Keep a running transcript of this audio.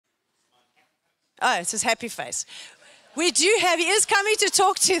Oh, it says happy face. He is coming to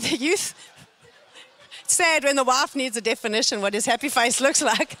talk to the youth. It's sad when the wife needs a definition what his happy face looks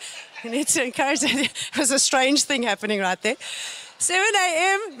like. You need to encourage it. It was a strange thing happening right there. 7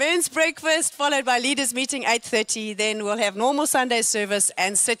 a.m., men's breakfast, followed by leaders meeting, 8:30. Then we'll have normal Sunday service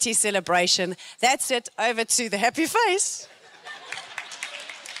and city celebration. That's it. Over to the happy face.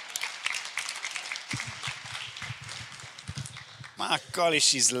 My golly,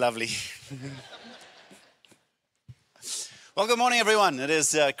 she's lovely. Well, good morning, everyone. It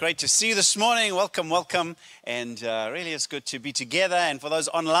is great to see you this morning. Welcome, welcome. And really, it's good to be together. And for those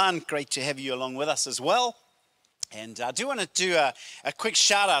online, great to have you along with us as well. And I do want to do a quick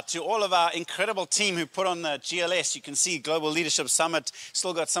shout out to all of our incredible team who put on the GLS. You can see Global Leadership Summit.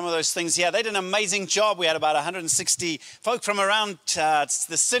 Still got some of those things here. They did an amazing job. We had about 160 folk from around the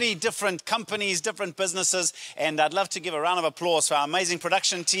city, different companies, different businesses. And I'd love to give a round of applause for our amazing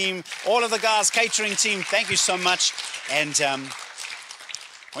production team, all of the guys, catering team. Thank you so much. And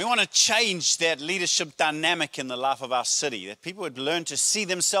we want to change that leadership dynamic in the life of our city, that people would learn to see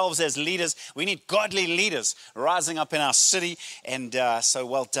themselves as leaders. We need godly leaders rising up in our city, and so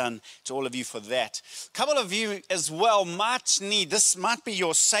well done to all of you for that. A couple of you as well this might be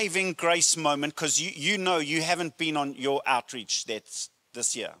your saving grace moment, because you know you haven't been on your outreach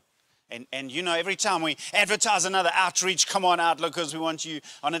this year. And you know, every time we advertise another outreach, come on Outlookers, we want you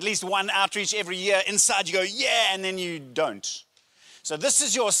on at least one outreach every year. Inside you go, yeah, and then you don't. So this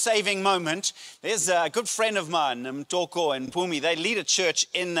is your saving moment. There's a good friend of mine, Mtoko and Pumi. They lead a church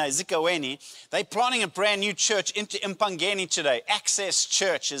in Zikhaweni. They're planning a brand new church into Impangeni today. Access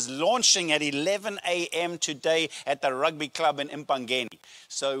Church is launching at 11 a.m. today at the rugby club in Impangeni.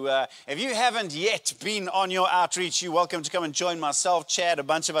 So if you haven't yet been on your outreach, you're welcome to come and join myself, Chad. A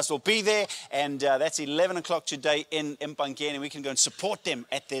bunch of us will be there. And that's 11 o'clock today in Impangeni. We can go and support them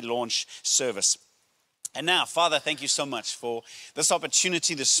at their launch service. And now, Father, thank you so much for this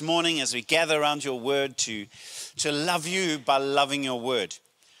opportunity this morning as we gather around your word to love you by loving your word,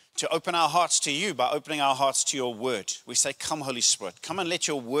 to open our hearts to you by opening our hearts to your word. We say, come, Holy Spirit, come and let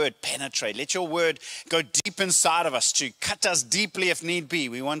your word penetrate. Let your word go deep inside of us, to cut us deeply if need be.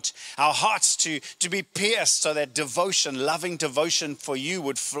 We want our hearts to be pierced so that devotion, loving devotion for you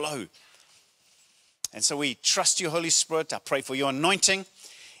would flow. And so we trust you, Holy Spirit. I pray for your anointing.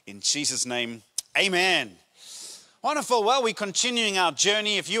 In Jesus' name, amen. Wonderful. Well, we're continuing our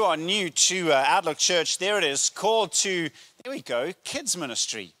journey. If you are new to Outlook Church, there it is, called to, there we go, kids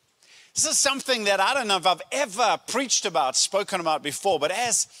ministry. This is something that I don't know if I've ever preached about, spoken about before, but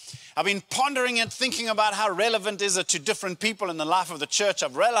as I've been pondering it, thinking about how relevant is it to different people in the life of the church,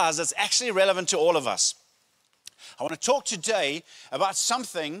 I've realized it's actually relevant to all of us. I want to talk today about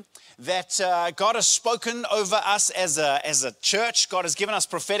something that God has spoken over us as a church. God has given us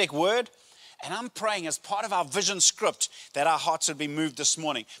prophetic word. And I'm praying as part of our vision script that our hearts would be moved this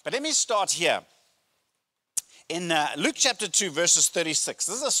morning. But let me start here. In Luke chapter 2, verses 36.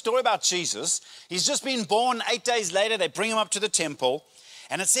 This is a story about Jesus. He's just been born. 8 days later, they bring him up to the temple.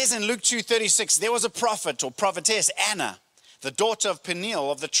 And it says in Luke 2:36, there was a prophet or prophetess, Anna, the daughter of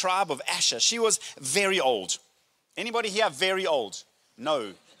Peniel of the tribe of Asher. She was very old. Anybody here very old?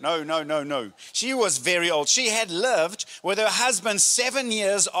 No. She was very old. She had lived with her husband 7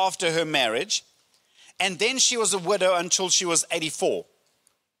 years after her marriage, and then she was a widow until she was 84.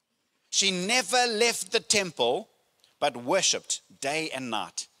 She never left the temple, but worshipped day and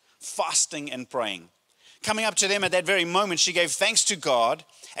night, fasting and praying. Coming up to them at that very moment, she gave thanks to God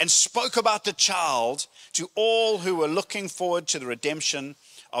and spoke about the child to all who were looking forward to the redemption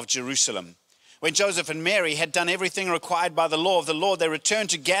of Jerusalem. When Joseph and Mary had done everything required by the law of the Lord, they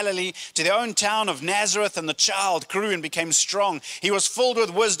returned to Galilee, to their own town of Nazareth, and the child grew and became strong. He was filled with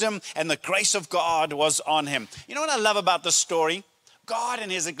wisdom, and the grace of God was on him. You know what I love about this story? God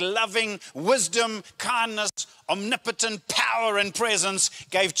in his loving wisdom, kindness, omnipotent power and presence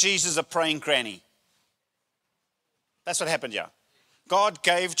gave Jesus a praying granny. That's what happened here. God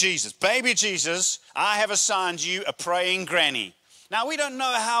gave Jesus, baby Jesus, I have assigned you a praying granny. Now, we don't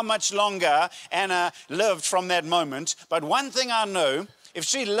know how much longer Anna lived from that moment, but one thing I know, if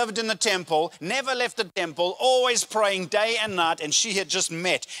she lived in the temple, never left the temple, always praying day and night, and she had just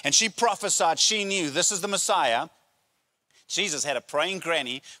met, and she prophesied, she knew this is the Messiah, Jesus had a praying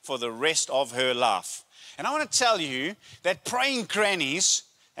granny for the rest of her life. And I want to tell you that praying grannies,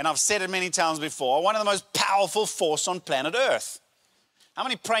 and I've said it many times before, are one of the most powerful forces on planet Earth. How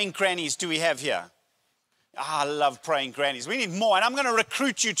many praying grannies do we have here? I love praying grannies. We need more, and I'm going to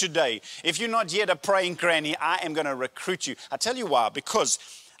recruit you today. If you're not yet a praying granny, I am going to recruit you. I'll tell you why, because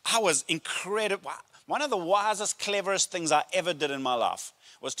I was incredible. one of the wisest, cleverest things I ever did in my life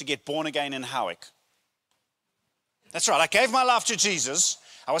was to get born again in Howick. That's right, I gave my life to Jesus.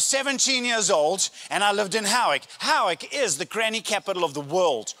 I was 17 years old and I lived in Howick. Howick is the granny capital of the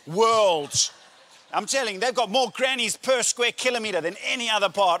world. I'm telling you, they've got more grannies per square kilometer than any other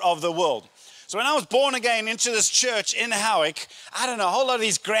part of the world. So when I was born again into this church in Howick, I don't know, a whole lot of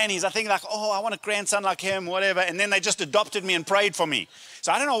these grannies, I think like, oh, I want a grandson like him, whatever. And then they just adopted me and prayed for me.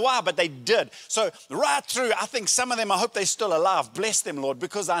 So I don't know why, but they did. So right through, I think some of them, I hope they're still alive. Bless them, Lord,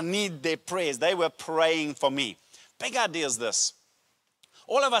 because I need their prayers. They were praying for me. Big idea is this.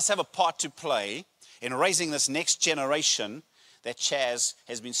 All of us have a part to play in raising this next generation that Chaz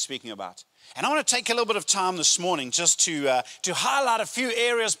has been speaking about. And I want to take a little bit of time this morning just to highlight a few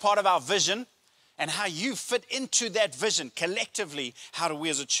areas, part of our vision, and how you fit into that vision. Collectively, how do we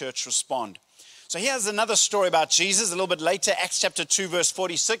as a church respond? So here's another story about Jesus a little bit later, Acts chapter 2, verse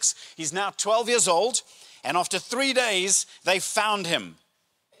 46. He's now 12 years old, and after 3 days, they found him.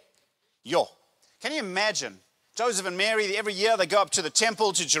 Can you imagine? Joseph and Mary, every year they go up to the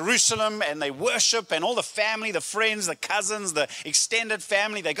temple to Jerusalem and they worship, and all the family, the friends, the cousins, the extended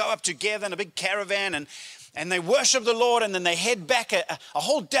family, they go up together in a big caravan and they worship the Lord, and then they head back. A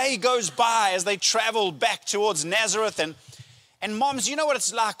whole day goes by as they travel back towards Nazareth. And moms, you know what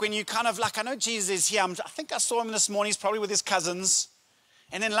it's like when you kind of like, I know Jesus is here. I think I saw him this morning. He's probably with his cousins.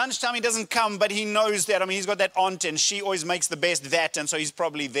 And then lunchtime he doesn't come, but he knows that. I mean, he's got that aunt and she always makes the best that, and so he's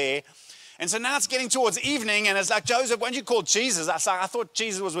probably there. And so now it's getting towards evening, and it's like, Joseph, why don't you call Jesus? I was like, I thought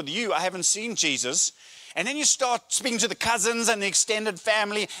Jesus was with you. I haven't seen Jesus. And then you start speaking to the cousins and the extended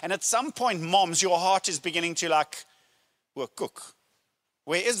family, and at some point, moms, your heart is beginning to like, well, cook.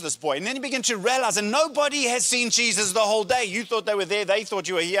 Where is this boy? And then you begin to realize, and nobody has seen Jesus the whole day. You thought they were there. They thought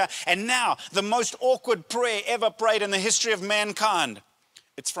you were here. And now, the most awkward prayer ever prayed in the history of mankind.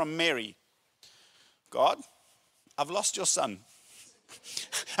 It's from Mary. God, I've lost your son.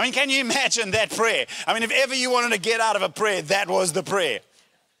 I mean, can you imagine that prayer? I mean, if ever you wanted to get out of a prayer, that was the prayer.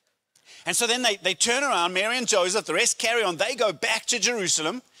 And so then they turn around, Mary and Joseph, the rest carry on. They go back to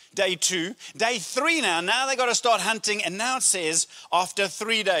Jerusalem, day 2. Day 3 now they got to start hunting. And now it says, after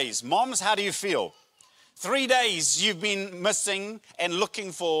 3 days. Moms, how do you feel? 3 days you've been missing and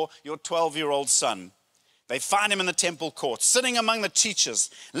looking for your 12-year-old son. They find him in the temple court, sitting among the teachers,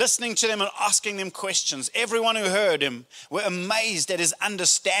 listening to them and asking them questions. Everyone who heard him were amazed at his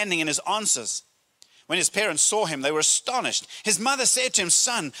understanding and his answers. When his parents saw him, they were astonished. His mother said to him,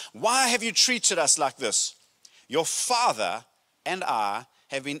 "Son, why have you treated us like this? Your father and I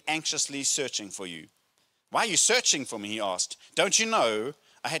have been anxiously searching for you." "Why are you searching for me?" he asked. "Don't you know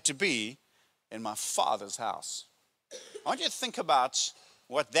I had to be in my father's house?" I want you to think about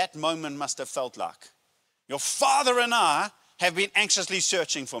what that moment must have felt like. Your father and I have been anxiously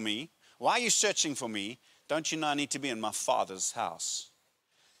searching for me. Why are you searching for me? Don't you know I need to be in my father's house?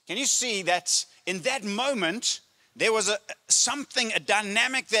 Can you see that in that moment, there was a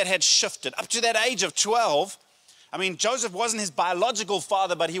dynamic that had shifted. Up to that age of 12, I mean, Joseph wasn't his biological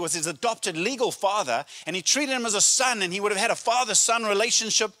father, but he was his adopted legal father, and he treated him as a son, and he would have had a father-son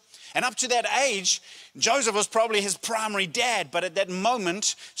relationship. And up to that age, Joseph was probably his primary dad, but at that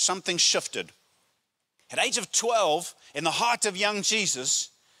moment, something shifted. At age of 12, in the heart of young Jesus,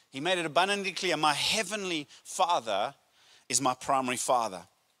 he made it abundantly clear, my heavenly Father is my primary father.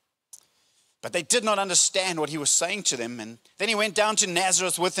 But they did not understand what he was saying to them. And then he went down to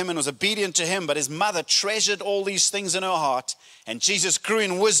Nazareth with him and was obedient to him. But his mother treasured all these things in her heart. And Jesus grew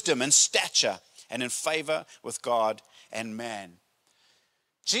in wisdom and stature and in favor with God and man.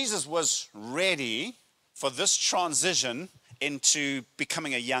 Jesus was ready for this transition into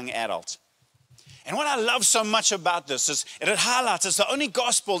becoming a young adult. And what I love so much about this is it highlights it's the only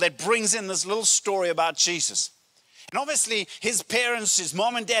gospel that brings in this little story about Jesus. And obviously his parents, his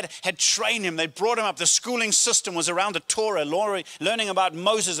mom and dad had trained him. They brought him up. The schooling system was around the Torah, learning about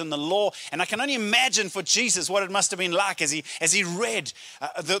Moses and the law. And I can only imagine for Jesus what it must have been like as he read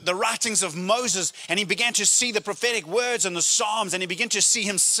the writings of Moses, and he began to see the prophetic words and the Psalms, and he began to see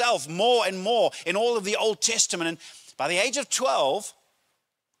himself more and more in all of the Old Testament. And by the age of 12,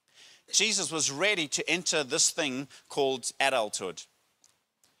 Jesus was ready to enter this thing called adulthood.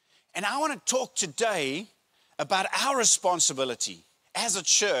 And I want to talk today about our responsibility as a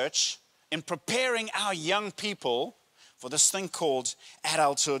church in preparing our young people for this thing called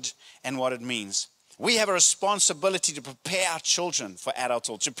adulthood and what it means. We have a responsibility to prepare our children for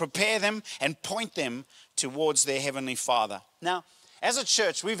adulthood, to prepare them and point them towards their Heavenly Father. Now, as a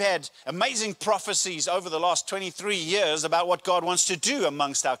church, we've had amazing prophecies over the last 23 years about what God wants to do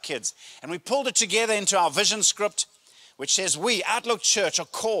amongst our kids. And we pulled it together into our vision script, which says we, Outlook Church, are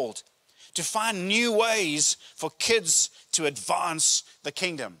called to find new ways for kids to advance the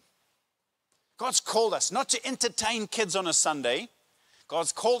kingdom. God's called us not to entertain kids on a Sunday.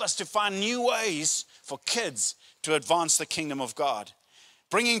 God's called us to find new ways for kids to advance the kingdom of God.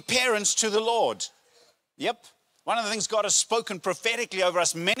 Bringing parents to the Lord. Yep. One of the things God has spoken prophetically over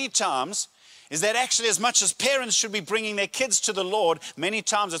us many times is that actually, as much as parents should be bringing their kids to the Lord, many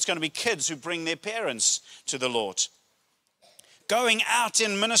times it's going to be kids who bring their parents to the Lord. Going out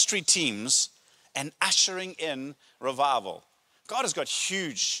in ministry teams and ushering in revival. God has got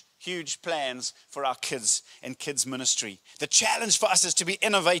huge plans for our kids and kids ministry. The challenge for us is to be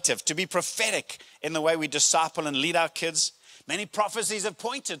innovative, to be prophetic in the way we disciple and lead our kids. Many prophecies have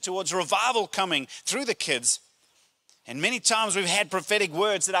pointed towards revival coming through the kids. And many times we've had prophetic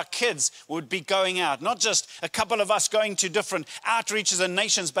words that our kids would be going out. Not just a couple of us going to different outreaches and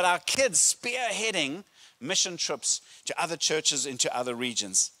nations, but our kids spearheading mission trips to other churches into other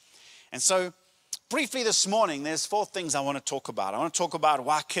regions. And so briefly this morning, there's 4 things I want to talk about. I want to talk about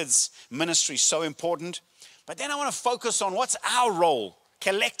why kids ministry is so important. But then I want to focus on what's our role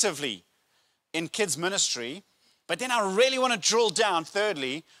collectively in kids ministry. But then I really want to drill down,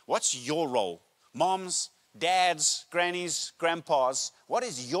 thirdly, what's your role? Moms, dads, grannies, grandpas, what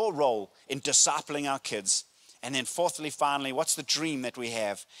is your role in discipling our kids? And then fourthly, finally, what's the dream that we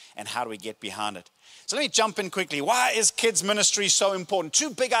have and how do we get behind it? So let me jump in quickly. Why is kids ministry so important?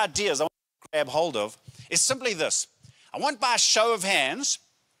 2 big ideas I want to grab hold of is simply this. I want by a show of hands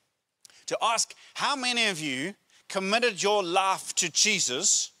to ask how many of you committed your life to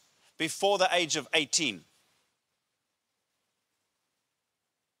Jesus before the age of 18?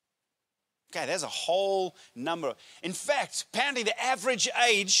 Okay, there's a whole number. In fact, apparently the average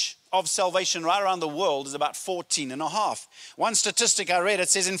age of salvation right around the world is about 14 and a half. One statistic I read, it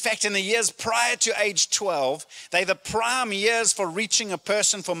says, in fact, in the years prior to age 12, they're the prime years for reaching a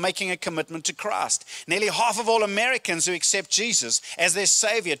person for making a commitment to Christ. Nearly half of all Americans who accept Jesus as their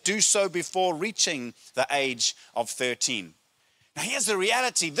Savior do so before reaching the age of 13. Now, here's the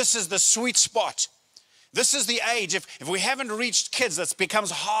reality. This is the sweet spot. This is the age, if we haven't reached kids, it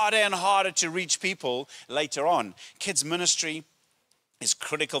becomes harder and harder to reach people later on. Kids ministry is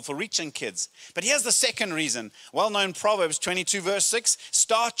critical for reaching kids. But here's the second reason. Well-known Proverbs 22 verse 6,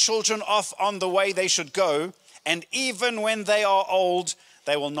 start children off on the way they should go, and even when they are old,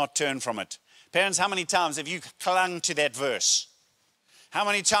 they will not turn from it. Parents, how many times have you clung to that verse? How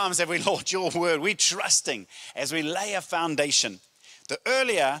many times have we, Lord, your word? We're trusting as we lay a foundation. The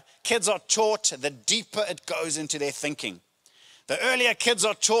earlier kids are taught, the deeper it goes into their thinking. The earlier kids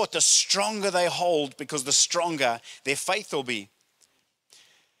are taught, the stronger they hold, because the stronger their faith will be.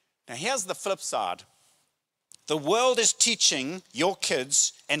 Now here's the flip side. The world is teaching your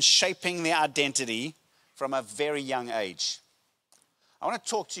kids and shaping their identity from a very young age. I want to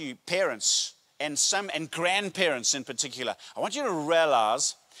talk to you parents and grandparents in particular. I want you to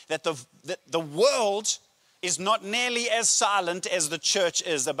realize that the world is not nearly as silent as the church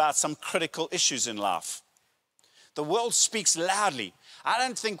is about some critical issues in life. The world speaks loudly. I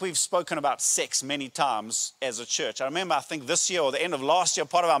don't think we've spoken about sex many times as a church. I remember, I think this year or the end of last year,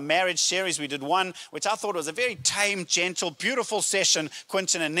 part of our marriage series, we did one, which I thought was a very tame, gentle, beautiful session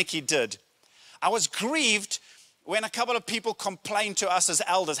Quentin and Nikki did. I was grieved when a couple of people complained to us as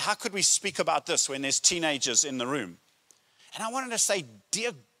elders, how could we speak about this when there's teenagers in the room? And I wanted to say,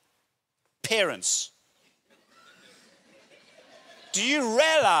 dear parents, do you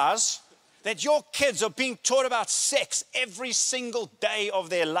realize that your kids are being taught about sex every single day of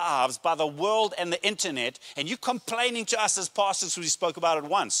their lives by the world and the internet, and you're complaining to us as pastors who spoke about it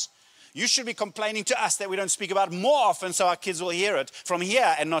once? You should be complaining to us that we don't speak about it more often so our kids will hear it from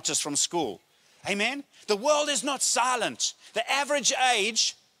here and not just from school. Amen? The world is not silent. The average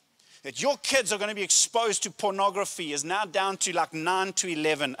age that your kids are going to be exposed to pornography is now down to like 9 to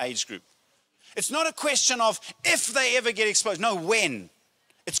 11 age group. It's not a question of if they ever get exposed. No, when.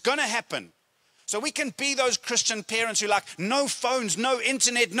 It's going to happen. So we can be those Christian parents who like, no phones, no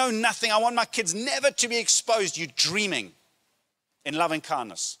internet, no nothing. I want my kids never to be exposed. You're dreaming in loving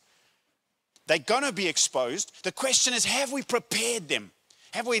kindness. They're going to be exposed. The question is, have we prepared them?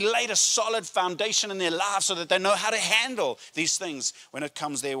 Have we laid a solid foundation in their lives so that they know how to handle these things when it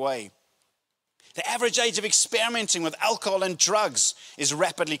comes their way? The average age of experimenting with alcohol and drugs is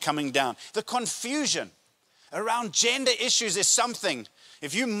rapidly coming down. The confusion around gender issues is something.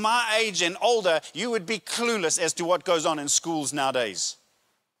 If you're my age and older, you would be clueless as to what goes on in schools nowadays.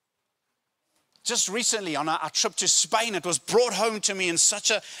 Just recently on our trip to Spain, it was brought home to me in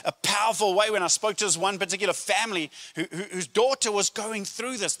such a powerful way when I spoke to this one particular family whose daughter was going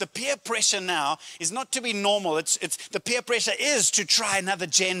through this. The peer pressure now is not to be normal. The peer pressure is to try another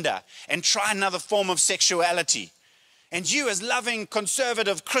gender and try another form of sexuality. And you, as loving,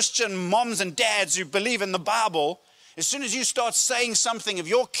 conservative Christian moms and dads who believe in the Bible, as soon as you start saying something, if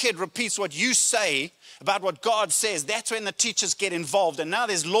your kid repeats what you say about what God says, that's when the teachers get involved. And now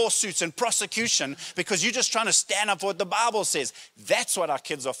there's lawsuits and prosecution because you're just trying to stand up for what the Bible says. That's what our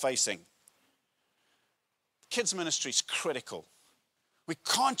kids are facing. Kids ministry is critical. We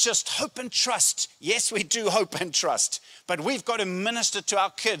can't just hope and trust. Yes, we do hope and trust, but we've got to minister to our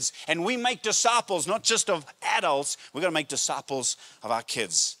kids, and we make disciples, not just of adults. We've got to make disciples of our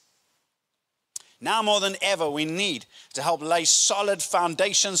kids. Now more than ever, we need to help lay solid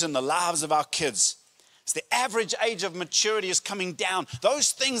foundations in the lives of our kids. As the average age of maturity is coming down,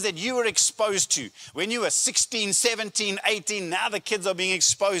 those things that you were exposed to when you were 16, 17, 18, now the kids are being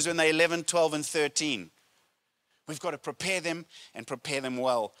exposed when they're 11, 12, and 13. We've got to prepare them and prepare them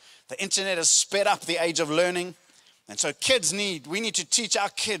well. The internet has sped up the age of learning. And so we need to teach our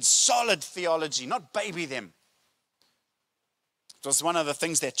kids solid theology, not baby them. It was one of the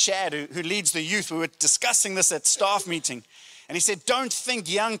things that Chad, who leads the youth, we were discussing this at staff meeting. And he said, don't think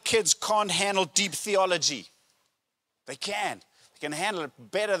young kids can't handle deep theology. They can. They can handle it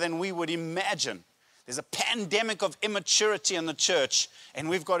better than we would imagine. There's a pandemic of immaturity in the church, and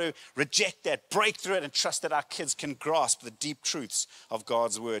we've got to reject that, break through it, and trust that our kids can grasp the deep truths of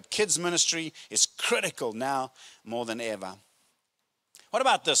God's word. Kids ministry is critical now more than ever. What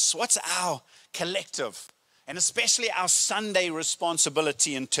about this? What's our collective and especially our Sunday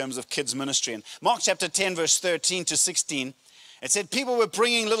responsibility in terms of kids ministry? In Mark chapter 10, verse 13 to 16, it said, people were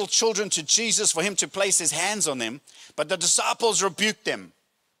bringing little children to Jesus for him to place his hands on them, but the disciples rebuked them.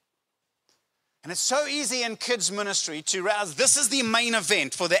 And it's so easy in kids ministry to realize this is the main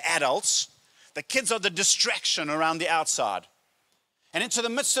event for the adults. The kids are the distraction around the outside. And into the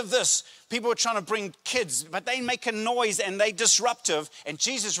midst of this, people were trying to bring kids, but they make a noise and they're disruptive. And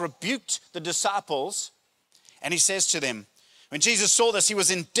Jesus rebuked the disciples, and he says to them, when Jesus saw this, he was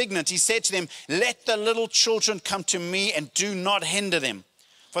indignant. He said to them, let the little children come to me and do not hinder them,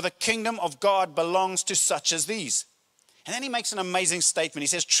 for the kingdom of God belongs to such as these. And then he makes an amazing statement. He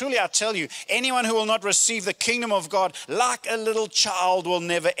says, truly I tell you, anyone who will not receive the kingdom of God like a little child will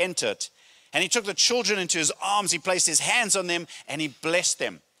never enter it. And he took the children into his arms, he placed his hands on them, and he blessed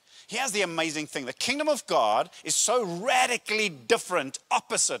them. Here's the amazing thing. The kingdom of God is so radically different,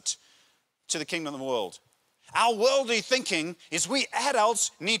 opposite to the kingdom of the world. Our worldly thinking is we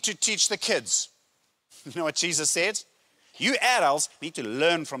adults need to teach the kids. You know what Jesus said? You adults need to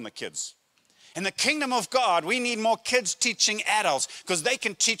learn from the kids. In the kingdom of God, we need more kids teaching adults because they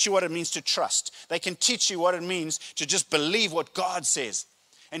can teach you what it means to trust. They can teach you what it means to just believe what God says.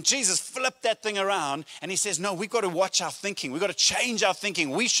 And Jesus flipped that thing around and he says, no, we've got to watch our thinking. We've got to change our thinking.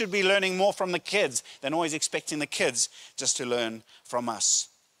 We should be learning more from the kids than always expecting the kids just to learn from us.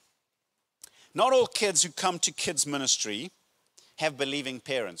 Not all kids who come to kids ministry have believing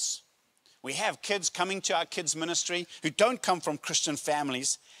parents. We have kids coming to our kids ministry who don't come from Christian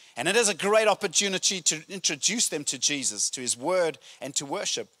families, and it is a great opportunity to introduce them to Jesus, to his word, and to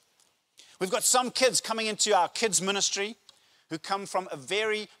worship. We've got some kids coming into our kids ministry who come from a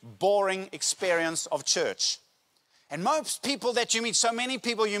very boring experience of church. And most people that you meet, so many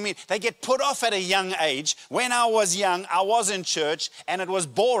people you meet, they get put off at a young age. When I was young, I was in church and it was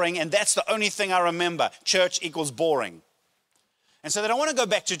boring, and that's the only thing I remember. Church equals boring. And so they don't want to go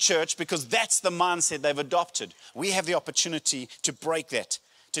back to church because that's the mindset they've adopted. We have the opportunity to break that,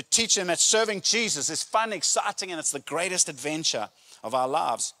 to teach them that serving Jesus is fun, exciting, and it's the greatest adventure of our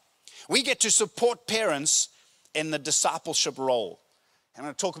lives. We get to support parents in the discipleship role. I'm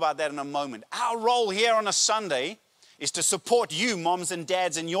going to talk about that in a moment. Our role here on a Sunday is to support you, moms and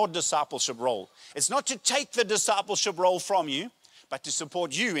dads, in your discipleship role. It's not to take the discipleship role from you, but to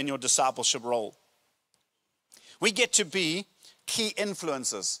support you in your discipleship role. We get to be key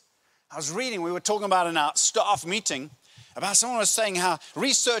influencers. I was reading, we were talking about in our staff meeting, about someone was saying how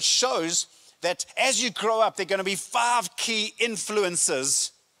research shows that as you grow up, there are going to be 5 key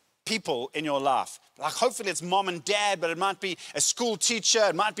influencers, people in your life. Like hopefully it's mom and dad, but it might be a school teacher,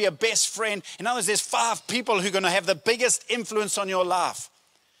 it might be a best friend. In other words, there's 5 people who are going to have the biggest influence on your life.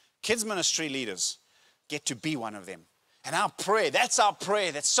 Kids ministry leaders get to be one of them. And our prayer, that's our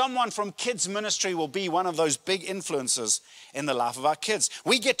prayer, that someone from kids ministry will be one of those big influences in the life of our kids.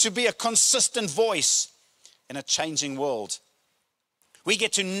 We get to be a consistent voice in a changing world. We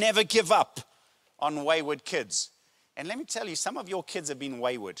get to never give up on wayward kids. And let me tell you, some of your kids have been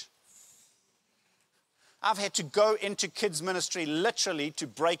wayward. I've had to go into kids ministry literally to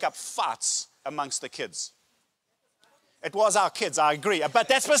break up fights amongst the kids. It was our kids, I agree, but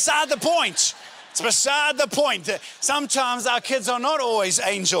that's beside the point. It's beside the point. Sometimes our kids are not always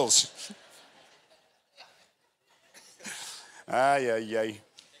angels.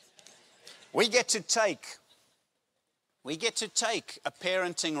 We get to take a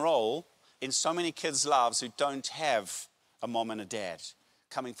parenting role in so many kids' lives who don't have a mom and a dad,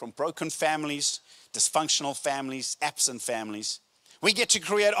 coming from broken families, dysfunctional families, absent families. We get to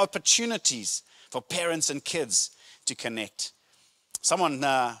create opportunities for parents and kids to connect. Someone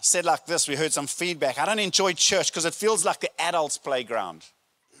said like this, we heard some feedback, I don't enjoy church because it feels like the adults' playground.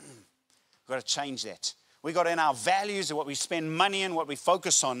 We've got to change that. We've got in our values and what we spend money in, what we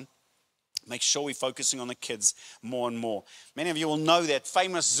focus on, make sure we're focusing on the kids more and more. Many of you will know that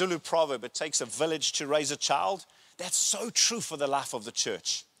famous Zulu proverb, it takes a village to raise a child. That's so true for the life of the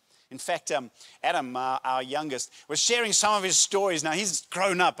church. In fact, Adam, our youngest, was sharing some of his stories. Now, he's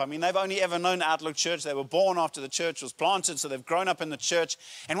grown up. I mean, they've only ever known Outlook Church. They were born after the church was planted, so they've grown up in the church.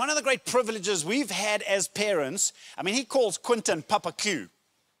 And one of the great privileges we've had as parents, I mean, he calls Quinton Papa Q.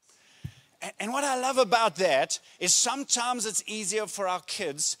 And what I love about that is sometimes it's easier for our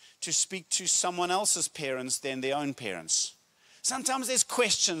kids to speak to someone else's parents than their own parents. Sometimes there's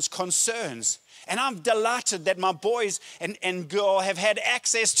questions, concerns. And I'm delighted that my boys and girl have had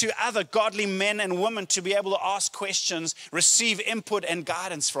access to other godly men and women to be able to ask questions, receive input and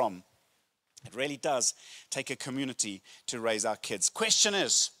guidance from. It really does take a community to raise our kids. Question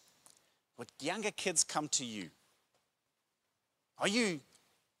is, would younger kids come to you? Are you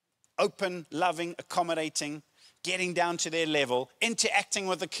open, loving, accommodating, getting down to their level, interacting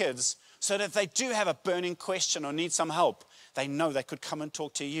with the kids so that if they do have a burning question or need some help, they know they could come and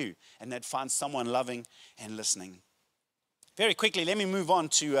talk to you and they'd find someone loving and listening. Very quickly, let me move on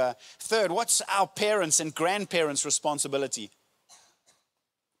to third. What's our parents and grandparents' responsibility?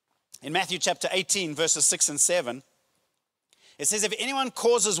 In Matthew chapter 18, verses 6 and 7, it says, if anyone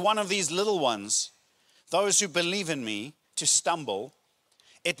causes one of these little ones, those who believe in me, to stumble,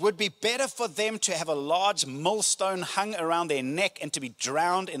 it would be better for them to have a large millstone hung around their neck and to be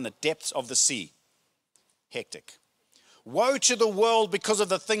drowned in the depths of the sea. Hectic. Woe to the world because of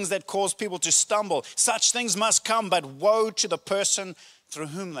the things that cause people to stumble. Such things must come, but woe to the person through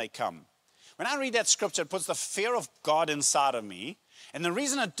whom they come. When I read that scripture, it puts the fear of God inside of me. And the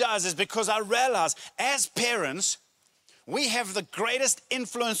reason it does is because I realize as parents, we have the greatest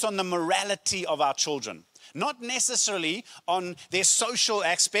influence on the morality of our children. Not necessarily on their social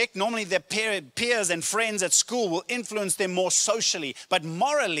aspect. Normally their peers and friends at school will influence them more socially. But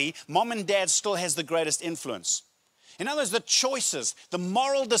morally, mom and dad still has the greatest influence. In other words, the choices, the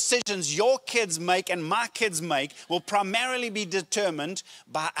moral decisions your kids make and my kids make will primarily be determined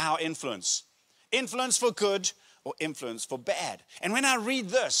by our influence. Influence for good or influence for bad. And when I read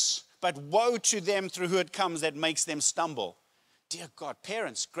this, but woe to them through who it comes that makes them stumble. Dear God,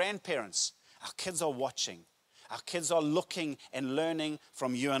 parents, grandparents, our kids are watching. Our kids are looking and learning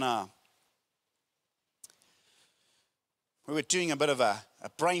from you and I. We were doing a bit of a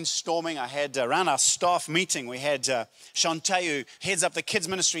brainstorming. I had around our staff meeting, we had Shantae who heads up the kids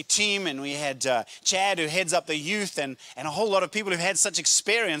ministry team, and we had Chad who heads up the youth, and a whole lot of people who've had such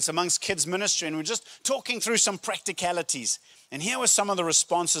experience amongst kids ministry, and we're just talking through some practicalities. And here were some of the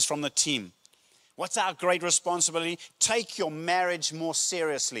responses from the team. What's our great responsibility? Take your marriage more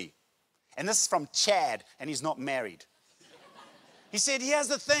seriously. And this is from Chad, and he's not married. He said, here's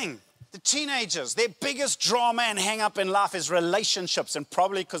the thing. The teenagers, their biggest drama and hang up in life is relationships, and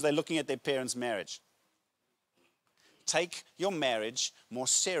probably because they're looking at their parents' marriage. Take your marriage more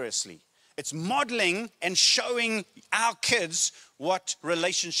seriously. It's modeling and showing our kids what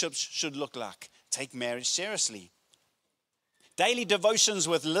relationships should look like. Take marriage seriously. Daily devotions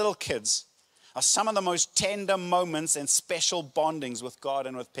with little kids are some of the most tender moments and special bondings with God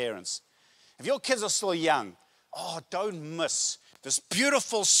and with parents. If your kids are still young, don't miss this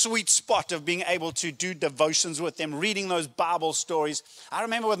beautiful, sweet spot of being able to do devotions with them, reading those Bible stories. I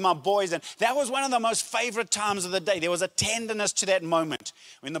remember with my boys, and that was one of the most favorite times of the day. There was a tenderness to that moment.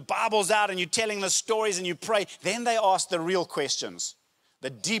 When the Bible's out and you're telling the stories and you pray, then they ask the real questions, the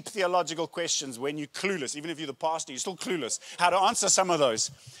deep theological questions when you're clueless. Even if you're the pastor, you're still clueless how to answer some of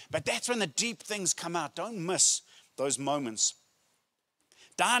those. But that's when the deep things come out. Don't miss those moments.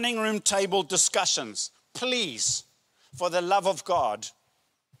 Dining room table discussions. Please, for the love of God,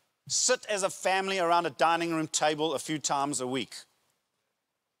 sit as a family around a dining room table a few times a week.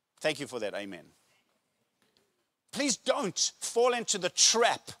 Thank you for that, amen. Please don't fall into the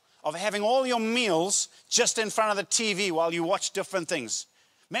trap of having all your meals just in front of the TV while you watch different things.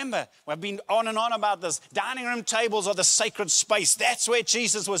 Remember, we've been on and on about this. Dining room tables are the sacred space. That's where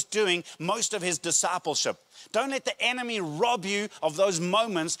Jesus was doing most of his discipleship. Don't let the enemy rob you of those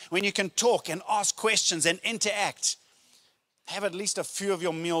moments when you can talk and ask questions and interact. Have at least a few of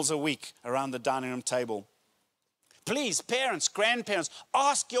your meals a week around the dining room table. Please, parents, grandparents,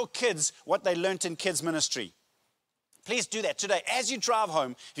 ask your kids what they learned in kids ministry. Please do that today. As you drive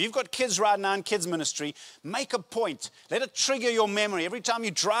home, if you've got kids right now in kids ministry, make a point. Let it trigger your memory. Every time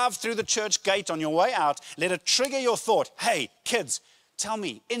you drive through the church gate on your way out, let it trigger your thought. Hey, kids, tell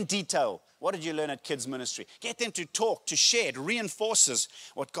me in detail, what did you learn at kids ministry? Get them to talk, to share. It reinforces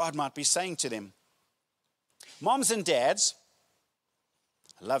what God might be saying to them. Moms and dads,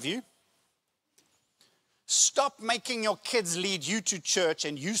 I love you. Stop making your kids lead you to church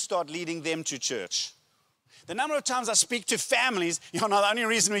and you start leading them to church. The number of times I speak to families, the only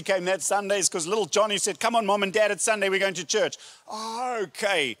reason we came that Sunday is because little Johnny said, come on, Mom and Dad, it's Sunday, we're going to church. Oh,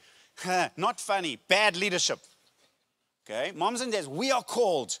 okay. Not funny. Bad leadership. Okay? Moms and dads, we are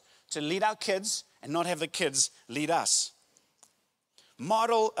called to lead our kids and not have the kids lead us.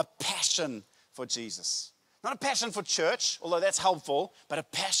 Model a passion for Jesus. Not a passion for church, although that's helpful, but a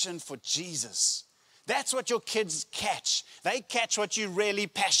passion for Jesus. That's what your kids catch. They catch what you're really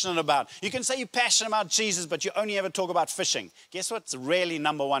passionate about. You can say you're passionate about Jesus, but you only ever talk about fishing. Guess what's really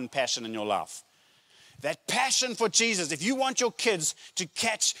number one passion in your life? That passion for Jesus. If you want your kids to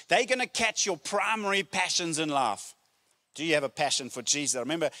catch, they're going to catch your primary passions in life. Do you have a passion for Jesus? I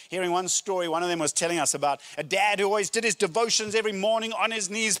remember hearing one story. One of them was telling us about a dad who always did his devotions every morning on his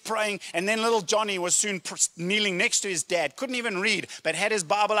knees praying. And then little Johnny was soon kneeling next to his dad. Couldn't even read, but had his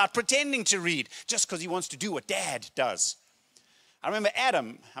Bible out pretending to read just because he wants to do what dad does. I remember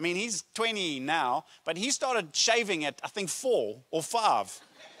Adam. He's 20 now, but he started shaving at, I think, 4 or 5.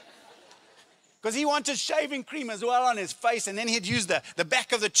 Because he wanted shaving cream as well on his face, and then he'd use the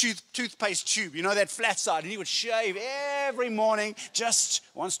back of the toothpaste tube, that flat side, and he would shave every morning, just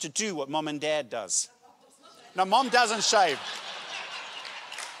wants to do what Mom and Dad does. No, Mom doesn't shave.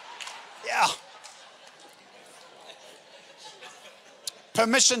 Yeah.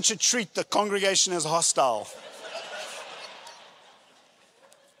 Permission to treat the congregation as hostile.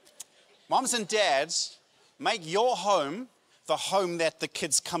 Moms and dads, make your home the home that the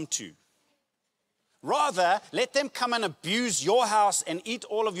kids come to. Rather, let them come and abuse your house and eat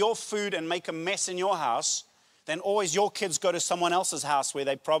all of your food and make a mess in your house than always your kids go to someone else's house where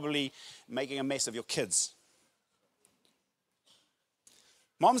they're probably making a mess of your kids.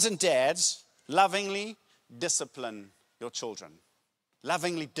 Moms and dads, lovingly discipline your children.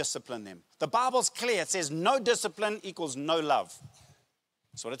 Lovingly discipline them. The Bible's clear. It says no discipline equals no love.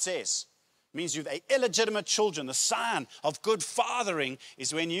 That's what it says. It means you've illegitimate children. The sign of good fathering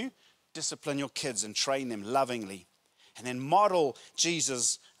is when you discipline your kids and train them lovingly. And then model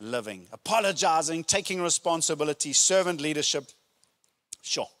Jesus living. Apologizing, taking responsibility, servant leadership.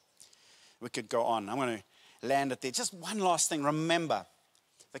 Sure, we could go on. I'm going to land it there. Just one last thing. Remember,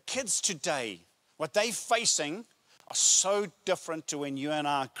 the kids today, what they're facing are so different to when you and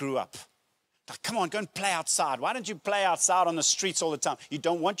I grew up. Like, come on, go and play outside. Why don't you play outside on the streets all the time? You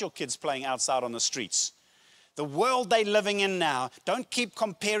don't want your kids playing outside on the streets. The world they're living in now, don't keep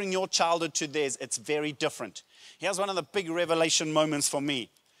comparing your childhood to theirs. It's very different. Here's one of the big revelation moments for me.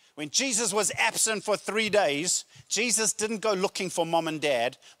 When Jesus was absent for 3 days, Jesus didn't go looking for mom and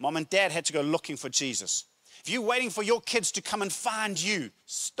dad. Mom and dad had to go looking for Jesus. If you're waiting for your kids to come and find you,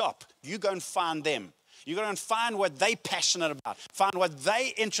 stop. You go and find them. You go and find what they're passionate about. Find what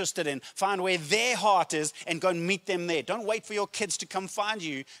they're interested in. Find where their heart is and go and meet them there. Don't wait for your kids to come find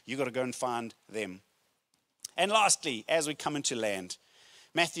you. You got to go and find them. And lastly, as we come into land,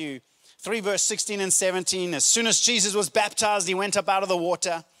 Matthew 3 verse 16 and 17, as soon as Jesus was baptized, he went up out of the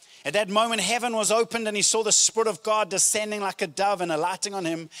water. At that moment, heaven was opened and he saw the Spirit of God descending like a dove and alighting on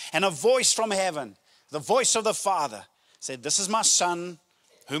him. And a voice from heaven, the voice of the Father, said, "This is my Son,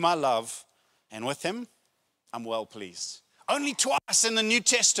 whom I love, and with him I'm well pleased." Only twice in the New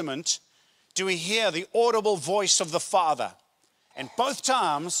Testament do we hear the audible voice of the Father. And both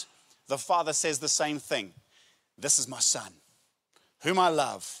times, the Father says the same thing. This is my Son, whom I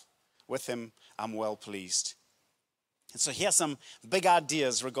love. With him, I'm well pleased. And so here's some big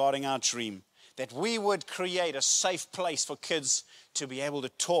ideas regarding our dream. That we would create a safe place for kids to be able to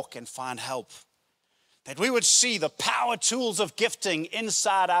talk and find help. That we would see the power tools of gifting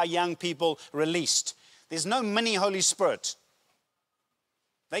inside our young people released. There's no mini Holy Spirit.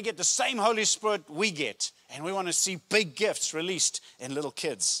 They get the same Holy Spirit we get. And we want to see big gifts released in little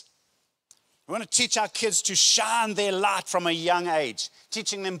kids. We want to teach our kids to shine their light from a young age,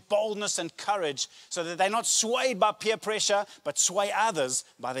 teaching them boldness and courage so that they're not swayed by peer pressure, but sway others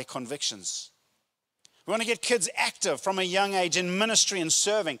by their convictions. We want to get kids active from a young age in ministry and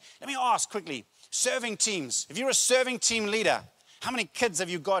serving. Let me ask quickly, serving teams. If you're a serving team leader, how many kids have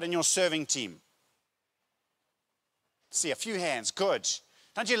you got in your serving team? See, a few hands, good.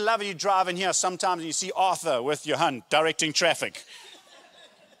 Don't you love it? You drive in here sometimes and you see Arthur with your hunt directing traffic.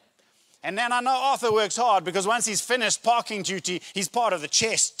 And then I know Arthur works hard because once he's finished parking duty, he's part of the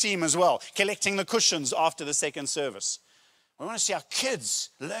chess team as well, collecting the cushions after the second service. We want to see our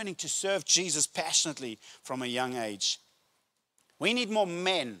kids learning to serve Jesus passionately from a young age. We need more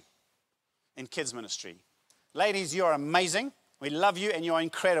men in kids ministry. Ladies, you are amazing. We love you and you are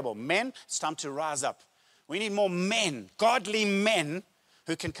incredible. Men, it's time to rise up. We need more men, godly men,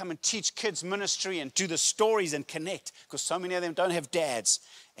 who can come and teach kids ministry and do the stories and connect, because so many of them don't have dads,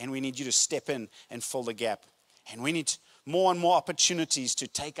 and we need you to step in and fill the gap. And we need more and more opportunities to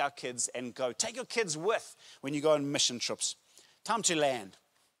take our kids and go. Take your kids with when you go on mission trips. Time to land.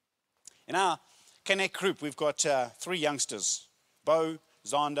 In our Connect group, we've got 3 youngsters, Bo,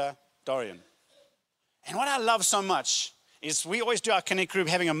 Zander, Dorian. And what I love so much is we always do our Connect group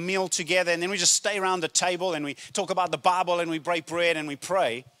having a meal together, and then we just stay around the table and we talk about the Bible and we break bread and we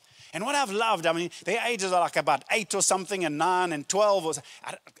pray. And what I've loved, I mean, their ages are like about 8 or something and 9 and 12.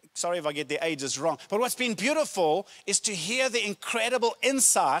 Sorry if I get their ages wrong. But what's been beautiful is to hear the incredible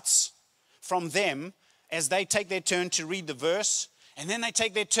insights from them as they take their turn to read the verse. And then they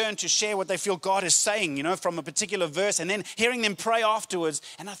take their turn to share what they feel God is saying, you know, from a particular verse. And then hearing them pray afterwards.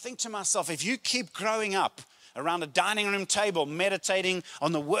 And I think to myself, if you keep growing up around a dining room table, meditating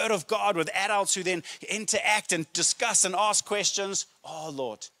on the Word of God with adults who then interact and discuss and ask questions, oh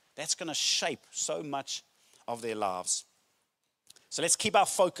Lord, that's going to shape so much of their lives. So let's keep our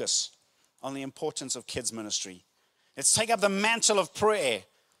focus on the importance of kids ministry. Let's take up the mantle of prayer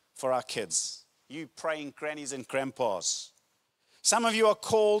for our kids. You praying grannies and grandpas. Some of you are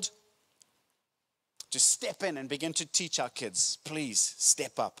called to step in and begin to teach our kids. Please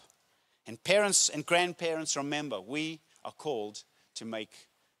step up. And parents and grandparents, remember, we are called to make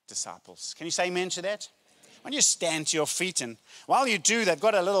disciples. Can you say amen to that? Why don't you stand to your feet, and while you do, they've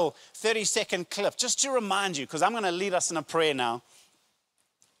got a little 30-second clip just to remind you, because I'm going to lead us in a prayer now.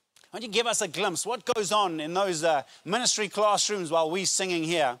 Why don't you give us a glimpse what goes on in those ministry classrooms while we're singing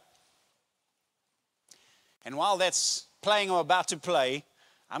here? And while that's playing or about to play,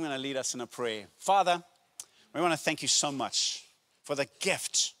 I'm going to lead us in a prayer. Father, we want to thank you so much for the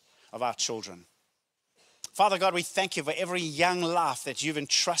gift of our children. Father God, we thank you for every young life that you've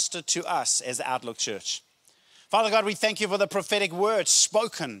entrusted to us as Outlook Church. Father God, we thank you for the prophetic words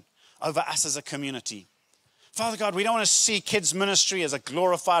spoken over us as a community. Father God, we don't want to see kids ministry as a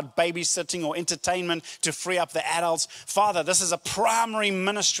glorified babysitting or entertainment to free up the adults. Father, this is a primary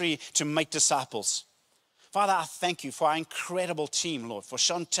ministry to make disciples. Father, I thank you for our incredible team, Lord, for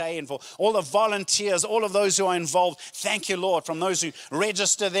Shantae and for all the volunteers, all of those who are involved. Thank you, Lord, from those who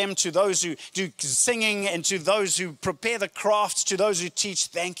register them to those who do singing and to those who prepare the crafts, to those who teach.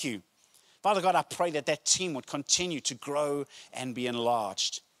 Thank you. Father God, I pray that that team would continue to grow and be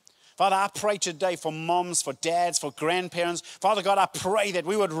enlarged. Father, I pray today for moms, for dads, for grandparents. Father God, I pray that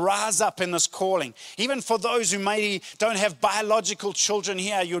we would rise up in this calling. Even for those who maybe don't have biological children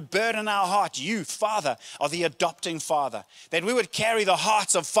here, you would burden our heart. You, Father, are the adopting Father. That we would carry the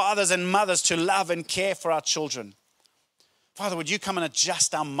hearts of fathers and mothers to love and care for our children. Father, would you come and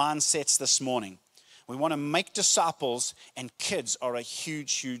adjust our mindsets this morning? We want to make disciples, and kids are a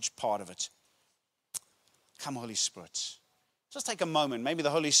huge, huge part of it. Come, Holy Spirit. Just take a moment. Maybe the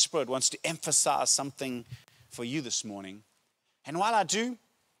Holy Spirit wants to emphasize something for you this morning. And while I do,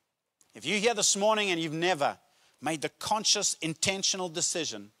 if you're here this morning and you've never made the conscious, intentional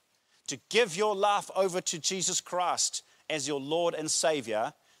decision to give your life over to Jesus Christ as your Lord and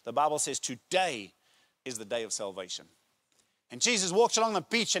Savior, the Bible says today is the day of salvation. And Jesus walked along the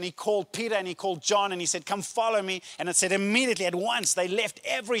beach and he called Peter and he called John and he said, come follow me. And it said immediately at once they left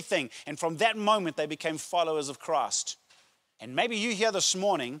everything. And from that moment they became followers of Christ. And maybe you're here this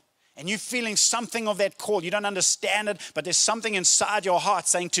morning and you're feeling something of that call. You don't understand it, but there's something inside your heart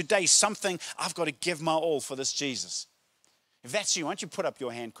saying today, I've got to give my all for this Jesus. If that's you, why don't you put up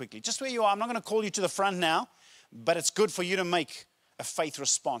your hand quickly? Just where you are. I'm not going to call you to the front now, but it's good for you to make a faith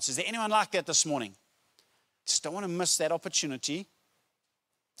response. Is there anyone like that this morning? Just don't want to miss that opportunity.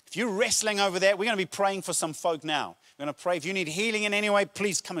 If you're wrestling over that, we're going to be praying for some folk now. We're going to pray. If you need healing in any way,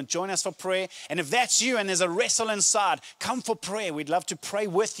 please come and join us for prayer. And if that's you and there's a wrestle inside, come for prayer. We'd love to pray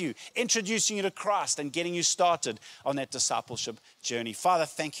with you, introducing you to Christ and getting you started on that discipleship journey. Father,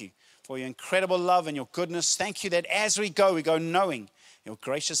 thank you for for your incredible love and your goodness. Thank you that as we go knowing your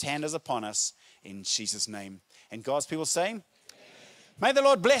gracious hand is upon us. In Jesus' name. And God's people say, may the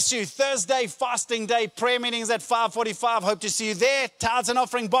Lord bless you. Thursday, fasting day, prayer meetings at 5:45. Hope to see you there. Tithes and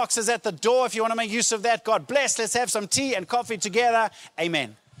offering boxes at the door if you want to make use of that. God bless. Let's have some tea and coffee together.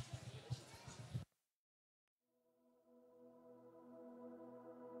 Amen.